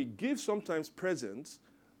like when we give sometimes presents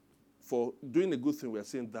for doing a good thing, we are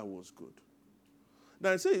saying that was good.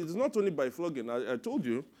 Now I say it's not only by flogging. I told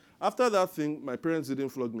you, after that thing, my parents didn't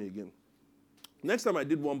flog me again. Next time I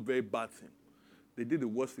did one very bad thing, they did the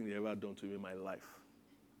worst thing they ever done to me in my life.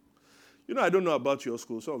 You know, I don't know about your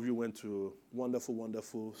school. Some of you went to wonderful,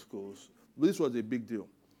 wonderful schools. But this was a big deal.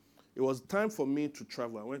 It was time for me to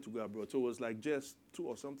travel. I went to go abroad. So it was like just 2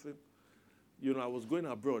 or something. You know, I was going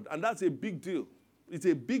abroad. And that's a big deal. It's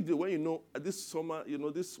a big deal when you know this summer, you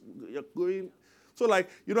know, you're going. So like,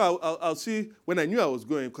 you know, I'll see, when I knew I was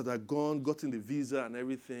going, because I'd gotten the visa and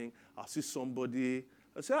everything, I'll see somebody.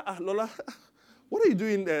 I say, Lola, what are you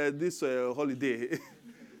doing this holiday?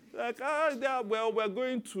 Like, well, we're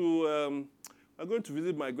going to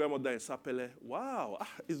visit my grandmother in Sapele. Wow,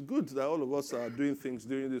 it's good that all of us are doing things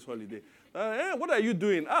during this holiday. Hey, what are you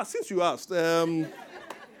doing? Since you asked, yeah,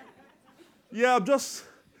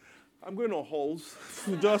 I'm going on halls.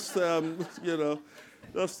 just going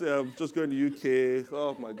to UK.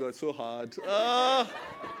 Oh my God, so hard.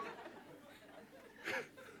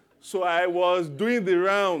 So I was doing the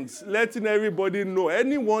rounds, letting everybody know.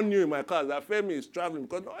 Anyone knew in my class that Femi is traveling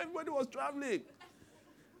because not everybody was traveling.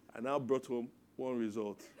 I now brought home one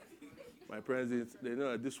result. My parents, they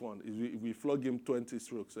know that this one, if we flog him 20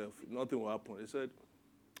 strokes, nothing will happen. They said,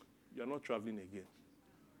 you're not traveling again.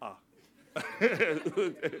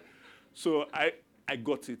 So I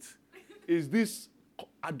got it. It's this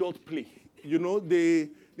adult play. You know,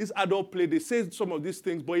 this adult play, they say some of these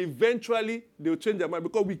things, but eventually they'll change their mind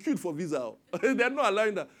because we queued for visa. They're not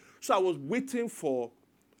allowing that. So I was waiting for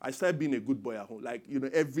I started being a good boy at home. Like,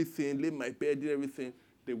 everything, lay my bed, did everything.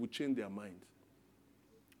 They would change their mind.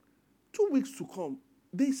 2 weeks to come,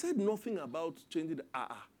 they said nothing about changing the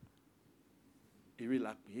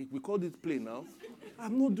we called it play now.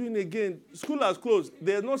 I'm not doing it again. School has closed.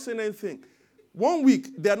 They're not saying anything. 1 week,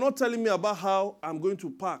 they're not telling me about how I'm going to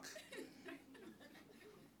park.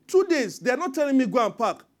 2 days, they're not telling me go and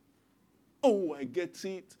park. Oh, I get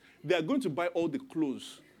it. They're going to buy all the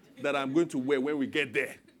clothes that I'm going to wear when we get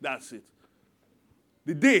there. That's it.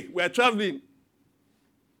 The day we're traveling,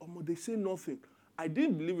 they say nothing. I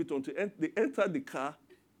didn't believe it until they entered the car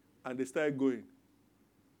and they started going.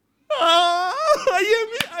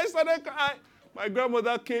 I started crying. My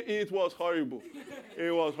grandmother came in. It was horrible.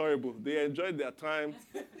 It was horrible. They enjoyed their time.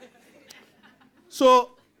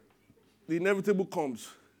 So, the inevitable comes.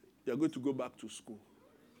 You're going to go back to school.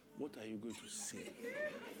 What are you going to say?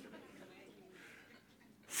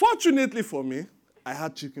 Fortunately for me, I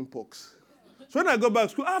had chicken pox. So when I go back to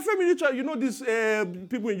school, Femi, these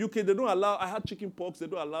people in UK, they don't allow, I had chicken pox, they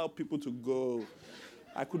don't allow people to go.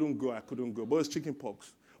 I couldn't go. But it's chicken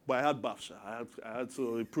pox. But I had BAFSA. I had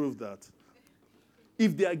to prove that.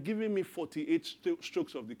 If they are giving me 48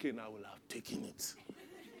 strokes of the cane, I will have taken it.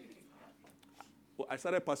 Well, I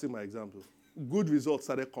started passing my exams. Good results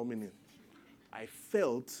started coming in. I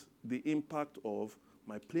felt the impact of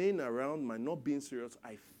my playing around, my not being serious.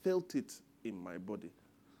 I felt it in my body.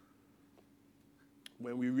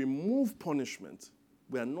 When we remove punishment,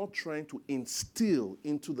 we are not trying to instill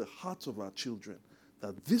into the hearts of our children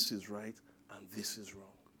that this is right and this is wrong.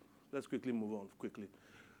 Let's quickly move on,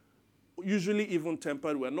 Usually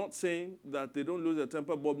even-tempered, we're not saying that they don't lose their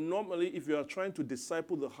temper, but normally if you are trying to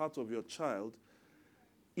disciple the heart of your child,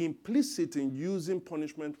 implicit in using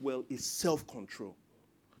punishment well is self-control.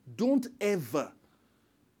 Don't ever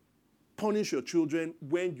punish your children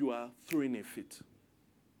when you are throwing a fit.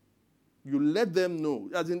 You let them know,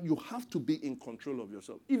 as in you have to be in control of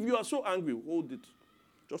yourself. If you are so angry, hold it.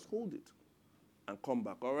 Just hold it and come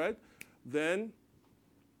back, all right? Then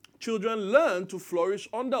children learn to flourish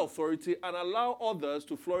under authority and allow others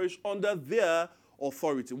to flourish under their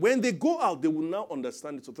authority. When they go out, they will now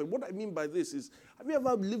understand its authority. What I mean by this is, have you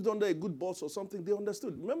ever lived under a good boss or something? They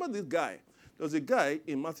understood. Remember this guy? There was a guy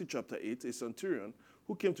in Matthew chapter 8, a centurion,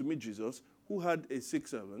 who came to meet Jesus, who had a sick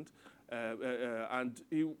servant. And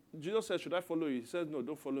Jesus said, should I follow you? He said, no,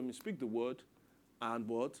 don't follow me. Speak the word, and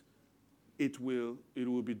what? It will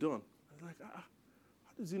be done. I was like, how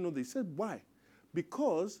does he know this? He said, why?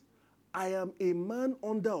 Because I am a man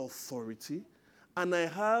under authority, and I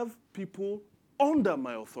have people under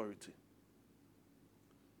my authority.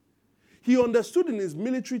 He understood in his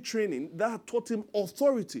military training that taught him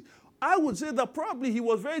authority. I would say that probably he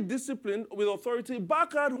was very disciplined with authority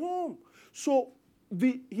back at home. So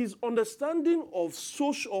his understanding of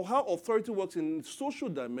social, or how authority works in the social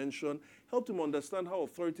dimension helped him understand how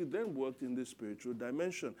authority then worked in the spiritual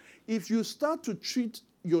dimension. If you start to treat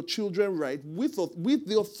your children right with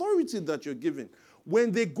the authority that you're giving,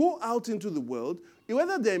 when they go out into the world,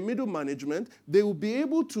 whether they're in middle management, they will be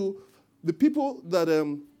able to, the people that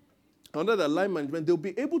under the line management, they'll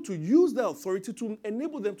be able to use their authority to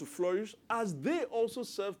enable them to flourish as they also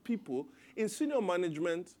serve people in senior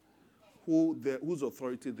management whose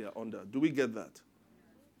authority they are under. Do we get that?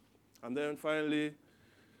 And then finally,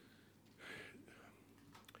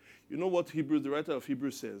 you know what the writer of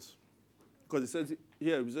Hebrews says? Because it says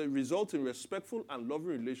here, result in respectful and loving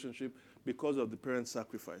relationship because of the parent's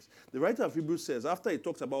sacrifice. The writer of Hebrews says, after he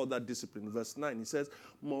talks about that discipline, verse 9, he says,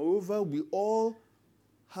 moreover, we all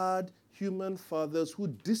had human fathers who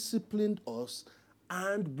disciplined us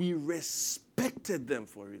and we respected them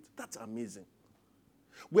for it. That's amazing.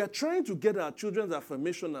 We are trying to get our children's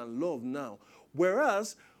affirmation and love now,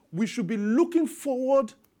 whereas we should be looking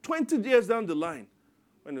forward 20 years down the line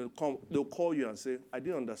when they'll call you and say, I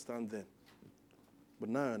didn't understand then, but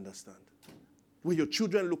now I understand. When your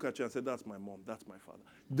children look at you and say, that's my mom, that's my father,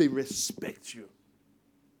 they respect you.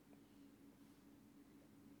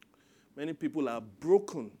 Many people are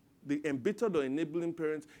broken. The embittered or enabling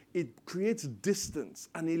parents, it creates distance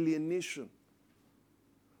and alienation.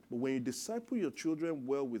 But when you disciple your children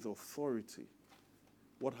well with authority,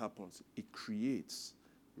 what happens? It creates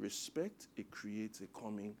respect. It creates a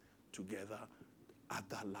coming together at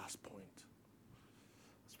that last point.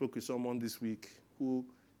 I spoke with someone this week who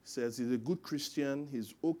says he's a good Christian,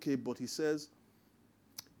 he's okay, but he says,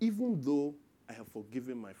 even though I have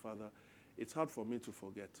forgiven my father, it's hard for me to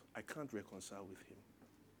forget. I can't reconcile with him.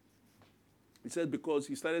 He said because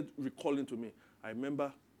he started recalling to me, I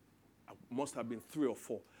remember I must have been 3 or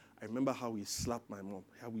 4. I remember how he slapped my mom,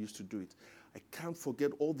 how we used to do it. I can't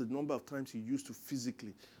forget all the number of times he used to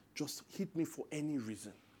physically just hit me for any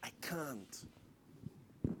reason. I can't.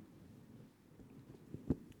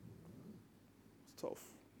 It's tough.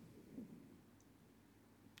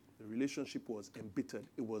 The relationship was embittered.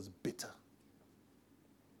 It was bitter.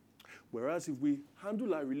 Whereas if we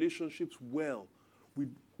handle our relationships well,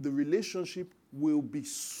 the relationship will be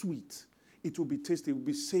sweet. It will be tasty. It will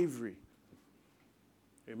be savory.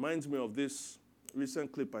 It reminds me of this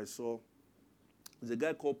recent clip I saw. There's a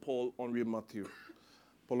guy called Paul-Henri Mathieu.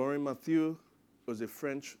 Paul-Henri Mathieu was a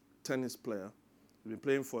French tennis player. He'd been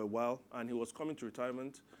playing for a while, and he was coming to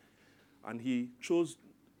retirement, and he chose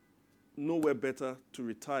nowhere better to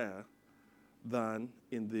retire than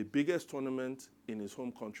in the biggest tournament in his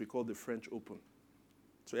home country called the French Open.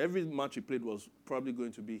 So every match he played was probably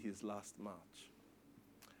going to be his last match.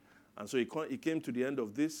 And so he came to the end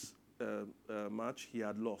of this match. He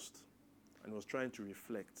had lost and was trying to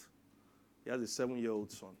reflect. He has a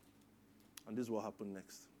 7-year-old son. And this is what happened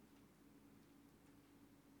next.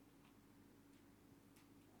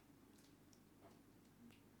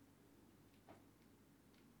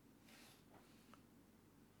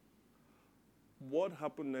 What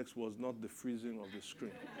happened next was not the freezing of the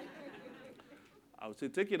screen. I would say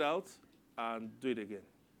take it out and do it again.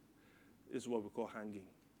 This is what we call hanging.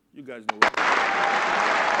 You guys know what.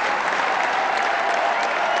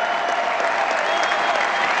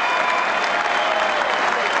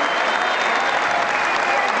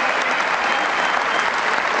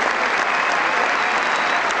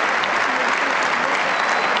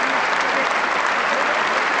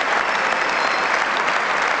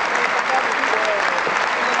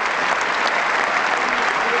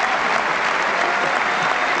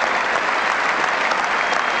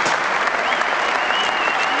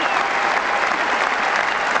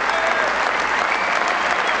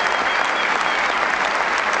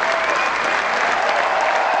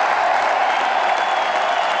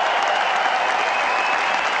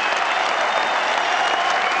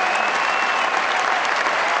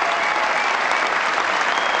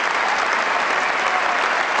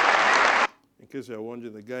 In case you're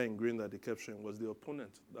wondering, the guy in green that they kept showing was the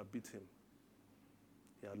opponent that beat him.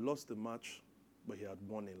 He had lost the match, but he had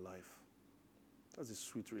won in life. That's a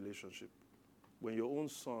sweet relationship. When your own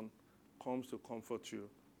son comes to comfort you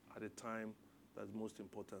at a time that's most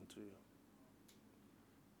important to you.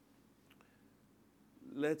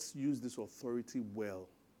 Let's use this authority well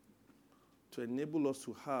to enable us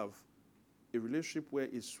to have a relationship where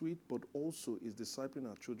it's sweet, but also is discipling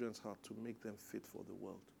our children's heart to make them fit for the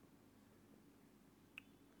world.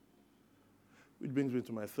 Which brings me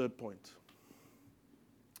to my third point.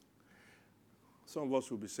 Some of us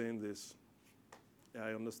will be saying this. Yeah,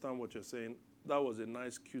 I understand what you're saying. That was a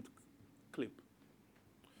nice, cute clip.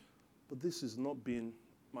 But this has not been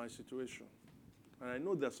my situation. And I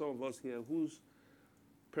know there are some of us here whose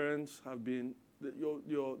parents have been,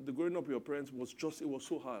 the growing up of your parents was just, it was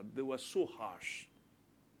so hard. They were so harsh.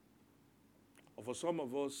 Or for some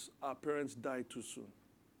of us, our parents died too soon.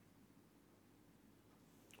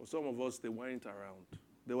 For some of us, they weren't around.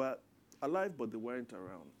 They were alive, but they weren't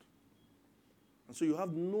around. And so you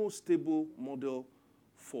have no stable model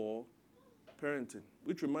for parenting,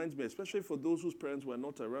 which reminds me, especially for those whose parents were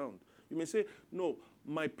not around. You may say, no,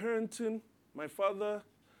 my parenting, my father,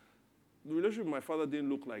 the relationship with my father didn't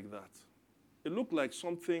look like that. It looked like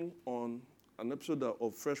something on an episode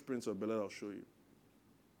of Fresh Prince of Bel-Air I'll show you.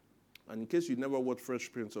 And in case you never watched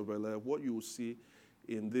Fresh Prince of Bel-Air, what you will see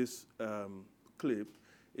in this clip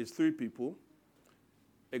is 3 people.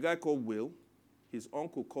 A guy called Will, his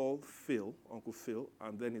uncle called Phil, Uncle Phil,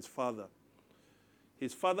 and then his father.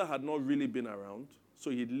 His father had not really been around, so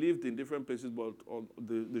he lived in different places, but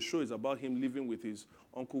the show is about him living with his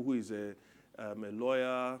uncle who is a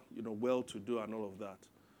lawyer, well-to-do and all of that.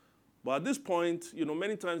 But at this point,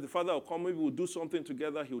 many times the father will come, maybe we'll do something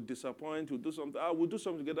together, he'll disappoint, we'll do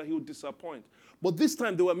something together, he'll disappoint. But this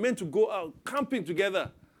time they were meant to go out camping together.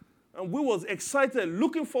 And we was excited,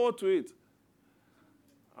 looking forward to it.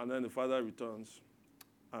 And then the father returns.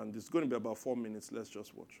 And it's going to be about 4 minutes. Let's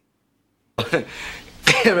just watch.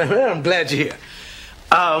 I'm glad you're here.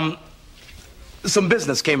 Some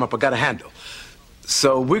business came up I got to handle.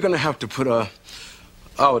 So we're going to have to put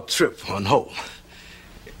our trip on hold.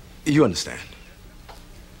 You understand?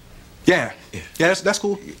 Yeah, that's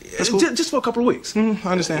cool. That's cool. Just for a couple of weeks. I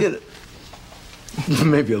understand. Yeah.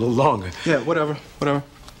 Maybe a little longer. Yeah, whatever.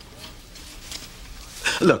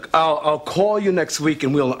 Look, I'll call you next week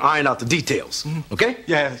and we'll iron out the details. Okay?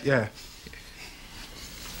 Yeah.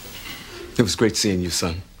 It was great seeing you,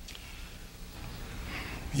 son.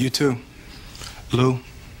 You too, Lou.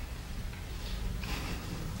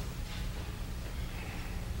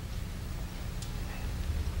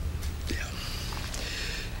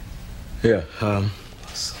 Yeah,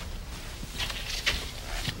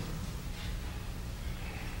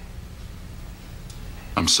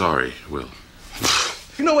 I'm sorry, Will.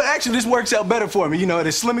 You know what? Actually, this works out better for me. You know, the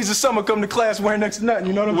slimmies of summer come to class wearing next to nothing.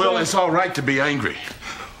 You know what I'm saying? Will, it's all right to be angry.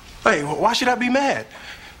 Hey, why should I be mad?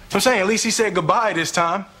 I'm saying at least he said goodbye this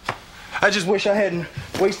time. I just wish I hadn't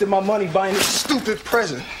wasted my money buying this stupid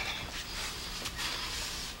present.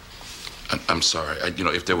 I'm sorry.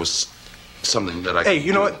 If there was something that I Hey, could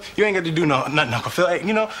you know do. what? You ain't got to do nothing, Uncle Phil. Hey,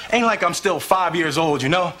 ain't like I'm still 5 years old, you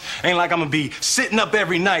know? Ain't like I'm gonna be sitting up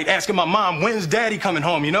every night asking my mom, when's Daddy coming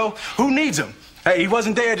home, you know? Who needs him? Hey, he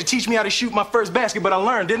wasn't there to teach me how to shoot my first basket, but I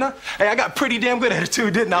learned, didn't I? Hey, I got pretty damn good at it too,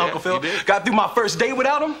 didn't I, Yeah, Uncle Phil? you did. Got through my first day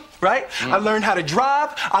without him, right? I learned how to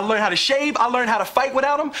drive, I learned how to shave, I learned how to fight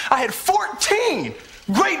without him. I had 14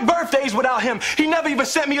 great birthdays without him. He never even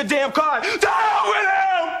sent me a damn card. To hell with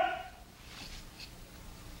him!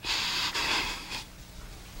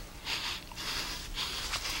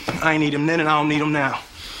 I ain't need him then and I don't need him now.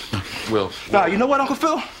 Will. Nah, you know what, Uncle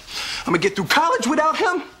Phil? I'm gonna get through college without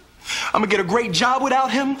him. I'm gonna get a great job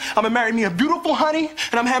without him. I'm gonna marry me a beautiful honey,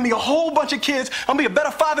 and I'm gonna have me a whole bunch of kids. I'm gonna be a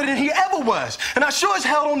better father than he ever was. And I sure as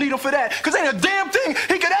hell don't need him for that, because ain't a damn thing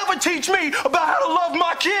he could ever teach me about how to love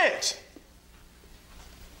my kids.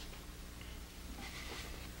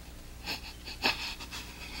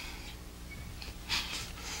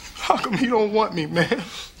 How come he don't want me, man?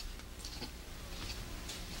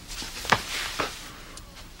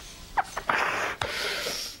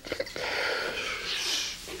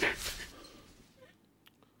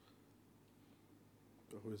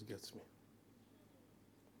 Always gets me.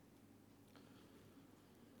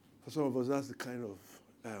 For some of us, that's the kind of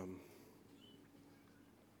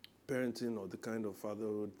parenting or the kind of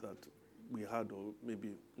fatherhood that we had or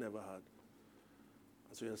maybe never had.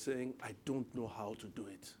 And so you're saying, I don't know how to do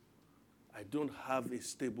it. I don't have a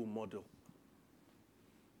stable model.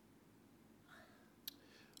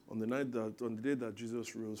 On the day that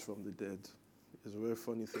Jesus rose from the dead, there's a very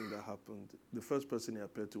funny thing that happened. The first person he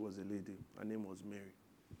appeared to was a lady. Her name was Mary.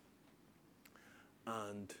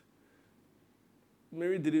 And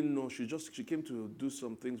Mary didn't know. She came to do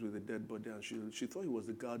some things with the dead body, and she thought he was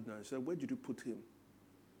the gardener. She said, where did you put him?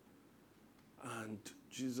 And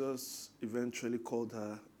Jesus eventually called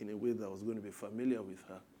her in a way that was going to be familiar with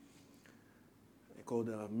her. He called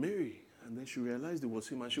her Mary, and then she realized it was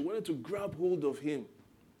him, and she wanted to grab hold of him.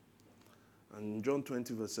 And in John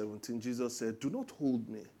 20, verse 17, Jesus said, do not hold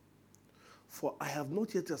me, for I have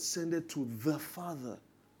not yet ascended to the Father.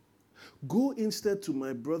 Go instead to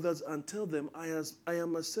my brothers and tell them I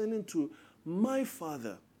am ascending to my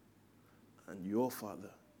Father and your Father,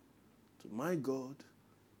 to my God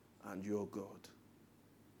and your God.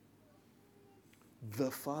 The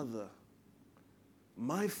Father,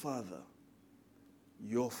 my Father,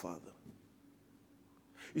 your Father.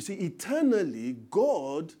 You see, eternally,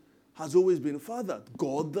 God has always been Father.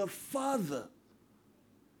 God the Father.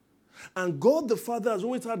 And God the Father has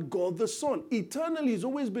always had God the Son. Eternally, He's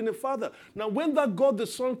always been a Father. Now, when that God the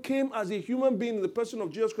Son came as a human being in the person of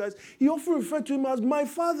Jesus Christ, He often referred to Him as my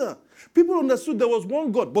Father. People understood there was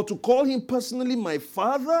one God, but to call Him personally my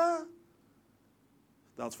Father,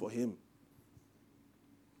 that's for Him.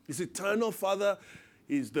 His eternal Father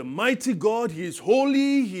is the mighty God. He is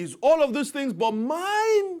holy. He is all of those things, but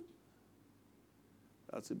mine,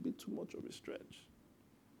 that's a bit too much of a stretch.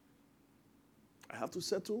 I have to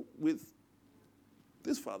settle with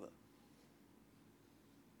this father.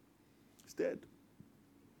 He's dead.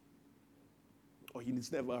 Or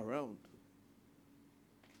he's never around.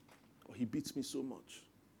 Or he beats me so much.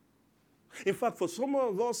 In fact, for some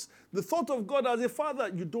of us, the thought of God as a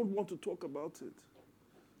father, you don't want to talk about it.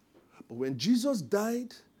 But when Jesus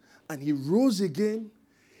died and he rose again,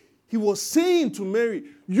 he was saying to Mary,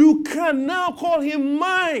 you can now call him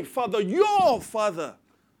my Father, your Father.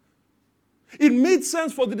 It made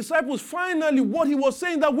sense for the disciples, finally, what he was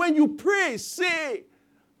saying, that when you pray, say,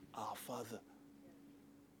 our Father.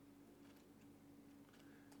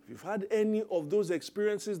 If you've had any of those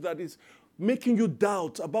experiences that is making you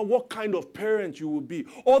doubt about what kind of parent you will be,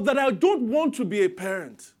 or that I don't want to be a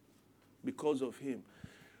parent because of him,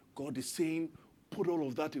 God is saying, put all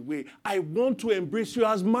of that away. I want to embrace you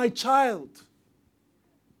as my child.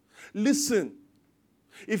 Listen,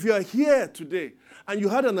 if you are here today and you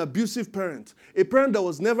had an abusive parent, a parent that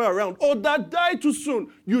was never around, or that died too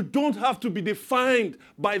soon, you don't have to be defined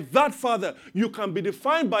by that father. You can be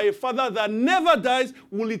defined by a father that never dies,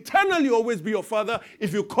 will eternally always be your father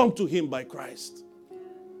if you come to him by Christ.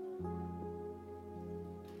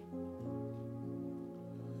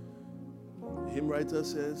 The hymn writer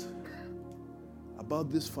says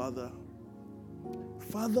about this father,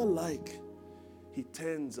 Father-like, he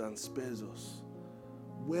tends and spares us.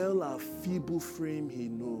 Well, our feeble frame he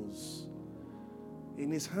knows.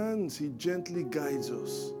 In his hands he gently guides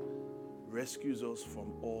us, rescues us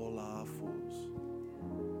from all our foes.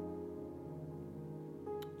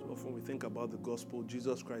 So often we think about the gospel,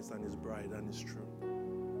 Jesus Christ and his bride, and it's true.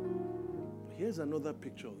 But here's another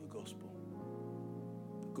picture of the gospel.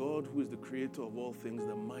 God who is the creator of all things,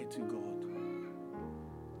 the mighty God,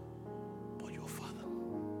 but your Father.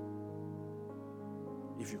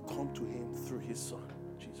 If you come to him through his Son,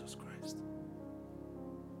 Jesus Christ.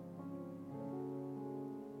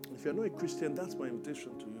 If you're not a Christian, that's my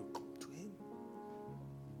invitation to you. Come to him.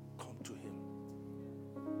 Come to him.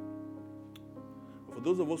 For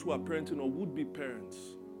those of us who are parenting or would be parents,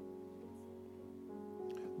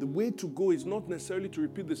 the way to go is not necessarily to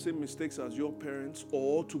repeat the same mistakes as your parents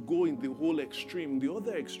or to go in the whole extreme, the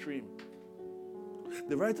other extreme.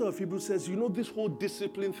 The writer of Hebrews says, you know, this whole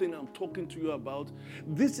discipline thing I'm talking to you about,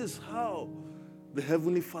 this is how the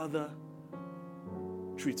Heavenly Father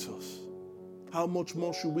treats us. How much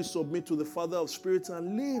more should we submit to the Father of spirits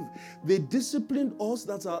and live? They disciplined us,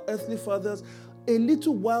 that's our earthly fathers, a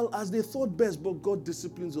little while as they thought best, but God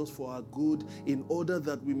disciplines us for our good in order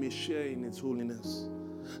that we may share in its holiness.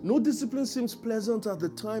 No discipline seems pleasant at the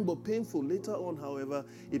time, but painful. Later on, however,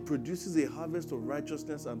 it produces a harvest of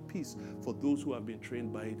righteousness and peace for those who have been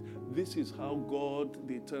trained by it. This is how God,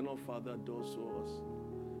 the eternal Father, does to us.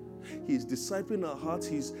 He's discipling our hearts.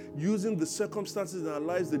 He's using the circumstances in our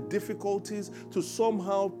lives, the difficulties, to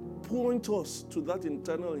somehow point us to that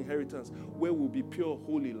eternal inheritance where we'll be pure,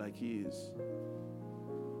 holy like he is.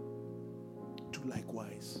 Do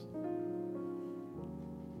likewise.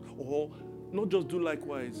 Or not just do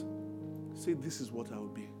likewise, say this is what I will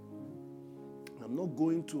be. I'm not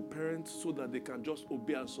going to parent so that they can just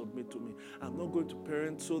obey and submit to me. I'm not going to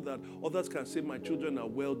parent so that others can say my children are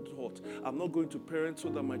well taught. I'm not going to parent so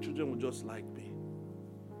that my children will just like me.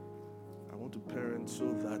 I want to parent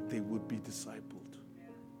so that they would be discipled.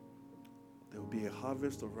 There will be a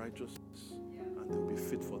harvest of righteousness and they will be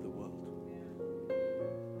fit for the world.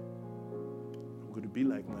 I'm going to be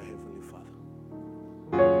like my Heavenly Father.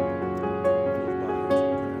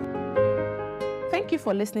 Thank you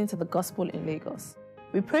for listening to the Gospel in Lagos.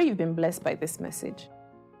 We pray you've been blessed by this message.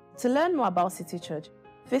 To learn more about City Church,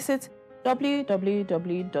 visit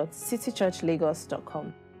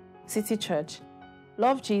www.citychurchlagos.com. City Church.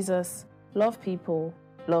 Love Jesus, love people,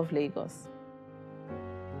 love Lagos.